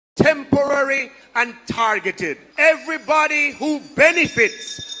temporary and targeted. Everybody who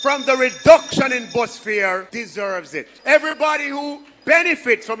benefits from the reduction in bus fare deserves it. Everybody who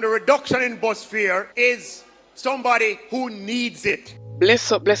benefits from the reduction in bus fare is somebody who needs it.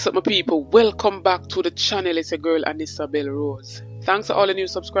 Bless up my people. Welcome back to the channel. It's a girl Anissa Bell Rose. Thanks to all the new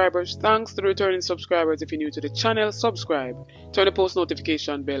subscribers. Thanks to the returning subscribers. If you're new to the channel, subscribe. Turn the post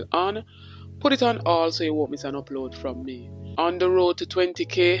notification bell on. Put it on all so you won't miss an upload from me. On the road to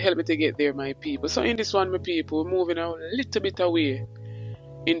 20k, help me to get there, my people. So in this one, my people, we're moving a little bit away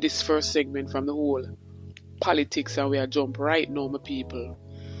in this first segment from the whole politics, and we are jump right now, my people,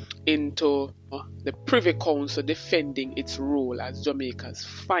 into the Privy Council defending its role as Jamaica's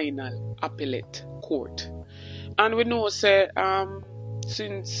final appellate court. And we know, say,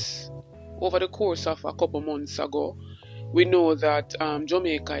 since over the course of a couple months ago, we know that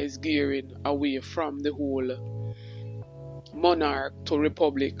Jamaica is gearing away from the whole monarch to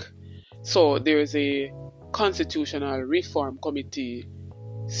republic. So there is a constitutional reform committee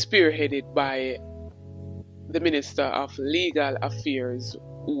spearheaded by the Minister of Legal Affairs,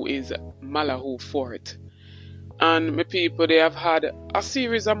 who is Malahoo Fort. And my people, they have had a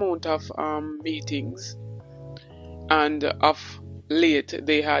series amount of meetings, and of late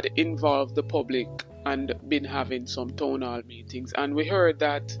they had involved the public and been having some town hall meetings. And we heard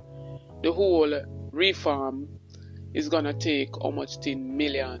that the whole reform is gonna take how much 10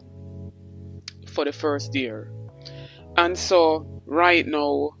 million for the first year. And so right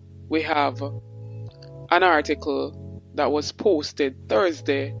now we have an article that was posted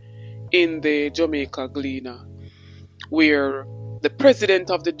Thursday in the Jamaica Gleaner, where the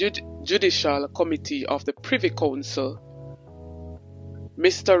president of the Judicial Committee of the Privy Council,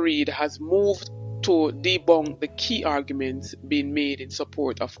 Mr. Reid, has moved to debunk the key arguments being made in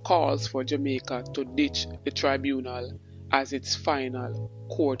support of calls for Jamaica to ditch the tribunal as its final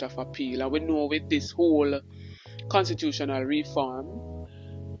court of appeal. And we know with this whole constitutional reform,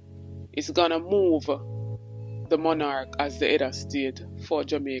 it's gonna move the monarch as the head of state for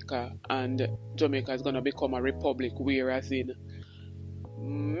Jamaica, and Jamaica is gonna become a republic, whereas in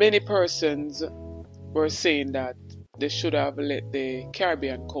many persons were saying that they should have let the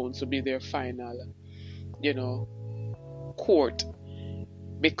Caribbean Council be their final, court,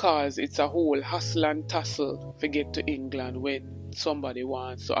 because it's a whole hustle and tussle to get to England when somebody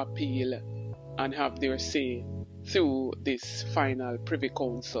wants to appeal and have their say through this final Privy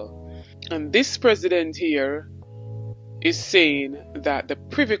Council. And this president here is saying that the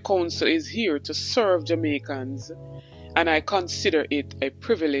Privy Council is here to serve Jamaicans, and I consider it a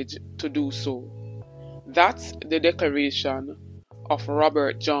privilege to do so. That's the declaration of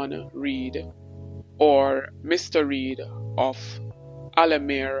Robert John Reid, or Mr. Reid of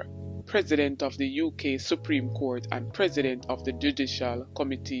Alamere, President of the UK Supreme Court and President of the Judicial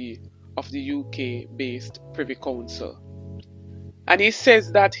Committee of the UK-based Privy Council. And he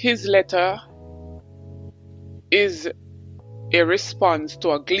says that his letter is a response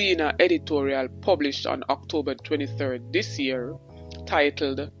to a Gleaner editorial published on October 23rd this year,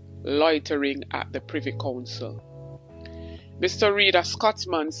 titled Loitering at the Privy Council. Mr. Reid, a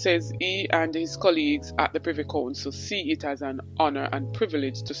Scotsman, says he and his colleagues at the Privy Council see it as an honour and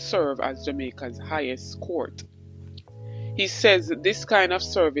privilege to serve as Jamaica's highest court. He says this kind of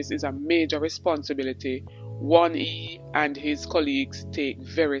service is a major responsibility, one he and his colleagues take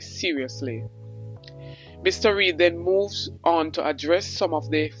very seriously. Mr. Reid then moves on to address some of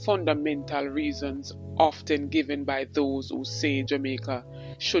the fundamental reasons often given by those who say Jamaica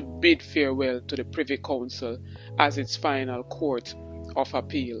should bid farewell to the Privy Council as its final court of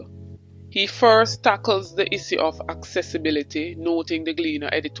appeal. He first tackles the issue of accessibility, noting the Gleaner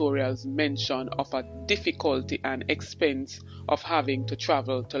editorial's mention of a difficulty and expense of having to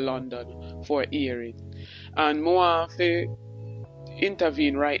travel to London for a hearing. And more to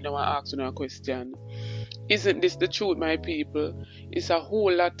intervene right now and ask you a question. Isn't this the truth, my people? It's a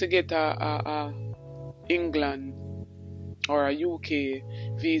whole lot to get a England or a UK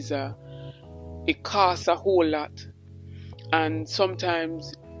visa. It costs a whole lot, and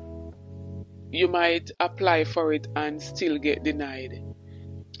sometimes you might apply for it and still get denied.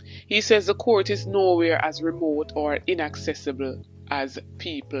 He says the court is nowhere as remote or inaccessible as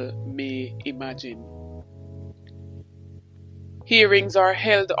people may imagine. Hearings are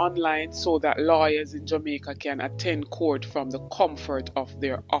held online so that lawyers in Jamaica can attend court from the comfort of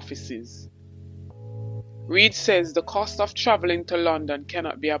their offices. Reid says the cost of travelling to London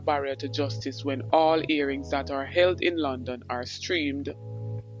cannot be a barrier to justice when all hearings that are held in London are streamed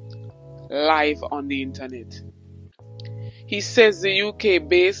live on the internet. He says the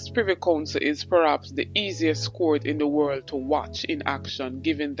UK-based Privy Council is perhaps the easiest court in the world to watch in action,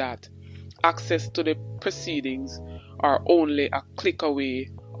 given that access to the proceedings are only a click away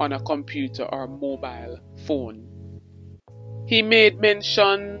on a computer or mobile phone. He made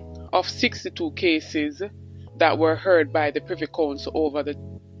mention of 62 cases that were heard by the Privy Council over the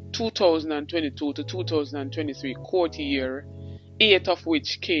 2022 to 2023 court year, 8 of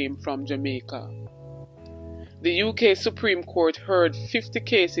which came from Jamaica. The UK Supreme Court heard 50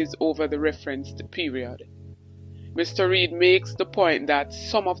 cases over the referenced period. Mr. Reid makes the point that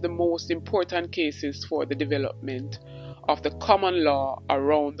some of the most important cases for the development of the common law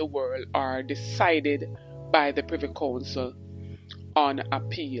around the world are decided by the Privy Council on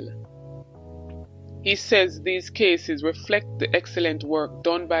appeal. He says these cases reflect the excellent work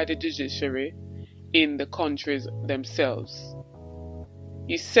done by the judiciary in the countries themselves.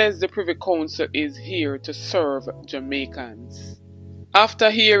 He says the Privy Council is here to serve Jamaicans. After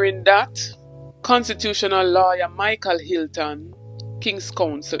hearing that, constitutional lawyer Michael Hilton, King's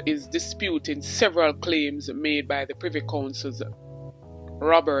Counsel, is disputing several claims made by the Privy Council's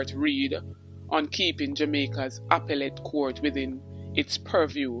Robert Reid on keeping Jamaica's appellate court within its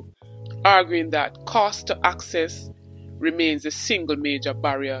purview, arguing that cost to access remains the single major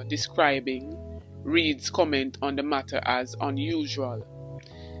barrier, describing Reid's comment on the matter as unusual.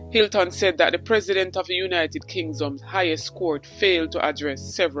 Hilton said that the President of the United Kingdom's highest court failed to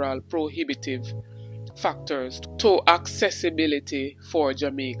address several prohibitive factors to accessibility for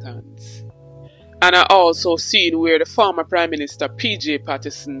Jamaicans. And I also seen where the former Prime Minister P.J.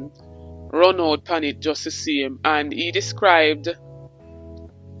 Patterson run out on it just to see him, and he described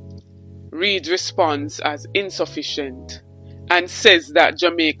Reid's response as insufficient and says that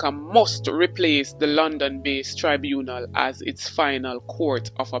Jamaica must replace the London-based tribunal as its final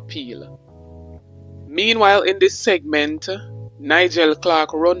court of appeal. Meanwhile, in this segment, Nigel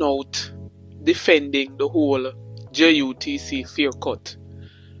Clark run out defending the whole JUTC fair cut.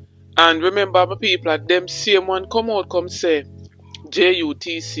 And remember, my people, them same one come out come say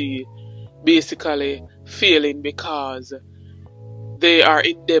JUTC basically failing because they are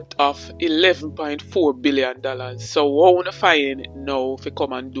in debt of $11.4 billion. So we want to find now if we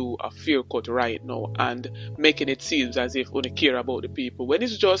come and do a fair cut right now and making it seem as if we don't care about the people, when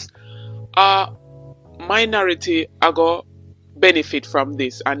it's just a minority are going to benefit from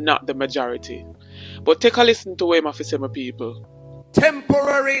this and not the majority. But take a listen to what I have to say, my people.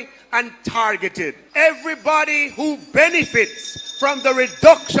 Temporary and targeted. Everybody who benefits from the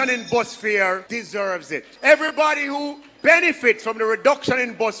reduction in bus fare deserves it. Everybody who benefits from the reduction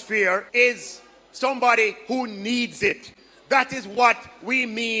in bus fare is somebody who needs it. That is what we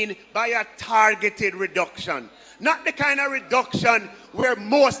mean by a targeted reduction. Not the kind of reduction where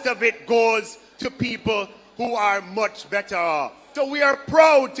most of it goes to people who are much better off. So we are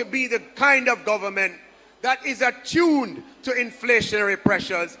proud to be the kind of government that is attuned to inflationary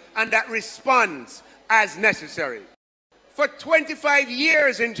pressures and that responds as necessary. For 25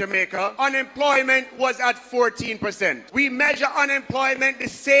 years in Jamaica, unemployment was at 14%. We measure unemployment the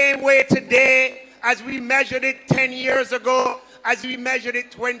same way today as we measured it 10 years ago, as we measured it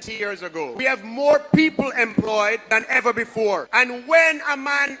 20 years ago. We have more people employed than ever before. And when a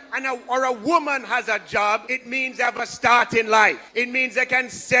man or a woman has a job, it means they have a start in life. It means they can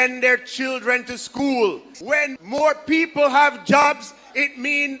send their children to school. When more people have jobs, it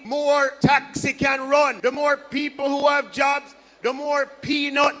means more taxi can run. The more people who have jobs, the more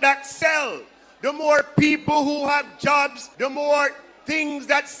peanut that sell. The more people who have jobs, the more things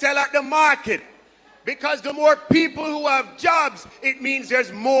that sell at the market. Because the more people who have jobs, it means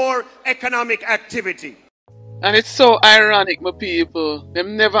there's more economic activity. And it's so ironic, my people.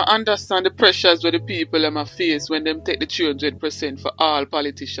 Them never understand the pressures where the people them face when them take the 200% for all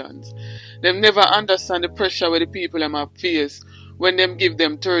politicians. Them never understand the pressure where the people them face when them give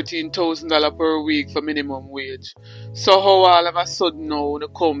them $13,000 per week for minimum wage. So how all of a sudden now they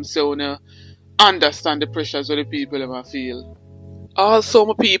come so they understand the pressures where the people them feel. Also,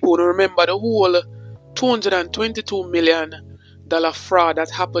 my people, remember the whole $222 million fraud that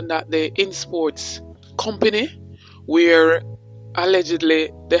happened at the Imports company, where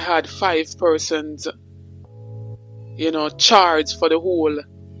allegedly they had 5 persons, charged for the whole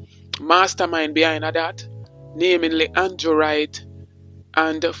mastermind behind that, namely Andrew Wright,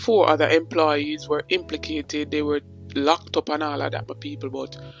 and 4 other employees were implicated. They were locked up and all of that, my people,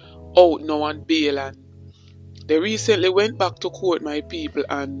 but out now on bail. And they recently went back to court, my people,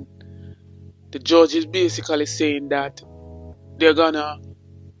 and the judge is basically saying that they're gonna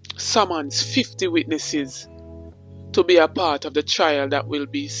summons 50 witnesses to be a part of the trial that will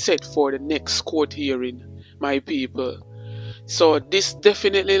be set for the next court hearing, my people. So this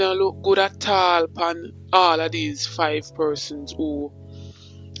definitely don't look good at all upon all of these 5 persons who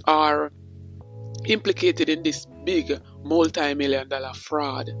are implicated in this big multi-million-dollar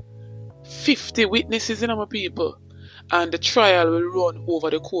fraud. 50 witnesses in our people, and the trial will run over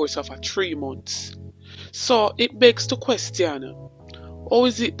the course of 3 months. So it begs to question, how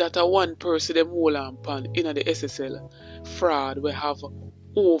is it that a one person them hold on pan in the SSL fraud will have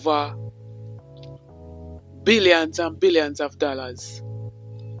over billions and billions of dollars,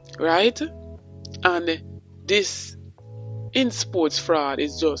 right? And this in sports fraud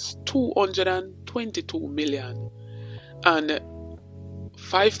is just 222 million, and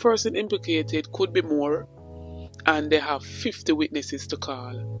 5 persons implicated, could be more, and they have 50 witnesses to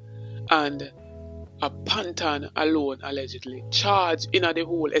call, and a Pantan alone allegedly charged in the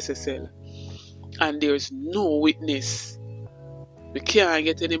whole SSL, and there's no witness. We can't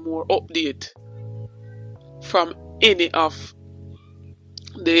get any more update from any of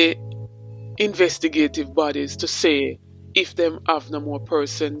the investigative bodies to say if them have no more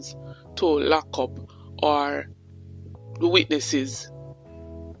persons to lock up or the witnesses.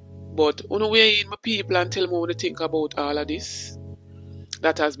 But when we in my people and tell me what to think about all of this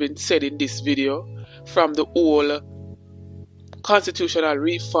that has been said in this video, from the whole constitutional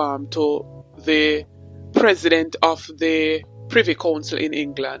reform to the president of the Privy Council in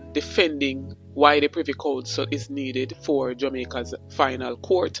England defending why the Privy Council is needed for Jamaica's final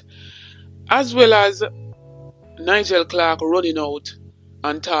court, as well as Nigel Clark running out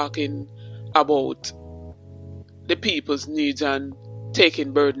and talking about the people's needs and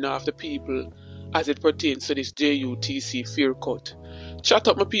taking burden off the people as it pertains to this JUTC fear cut. Chat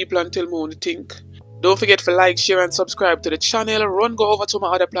up my people and tell me what you think. Don't forget to like, share and subscribe to the channel. Go over to my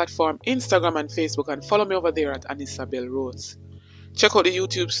other platform, Instagram and Facebook, and follow me over there at Anisabel Rose. Check out the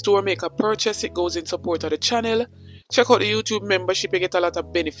YouTube store, make a purchase, it goes in support of the channel. Check out the YouTube membership, you get a lot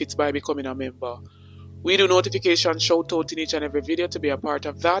of benefits by becoming a member. We do notification shout out in each and every video. To be a part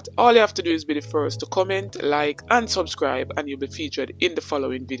of that, all you have to do is be the first to comment, like and subscribe, and you'll be featured in the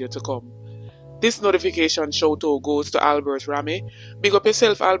following video to come. This notification shout out goes to Albert Rami. Big up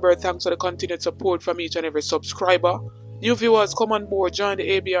yourself, Albert. Thanks for the continued support from each and every subscriber. New viewers, come on board, join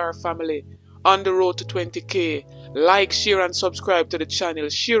the ABR family on the road to 20k. Like, share and subscribe to the channel.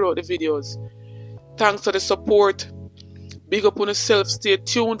 Share out the videos. Thanks for the support. Big up on yourself. Stay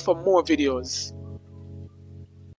tuned for more videos.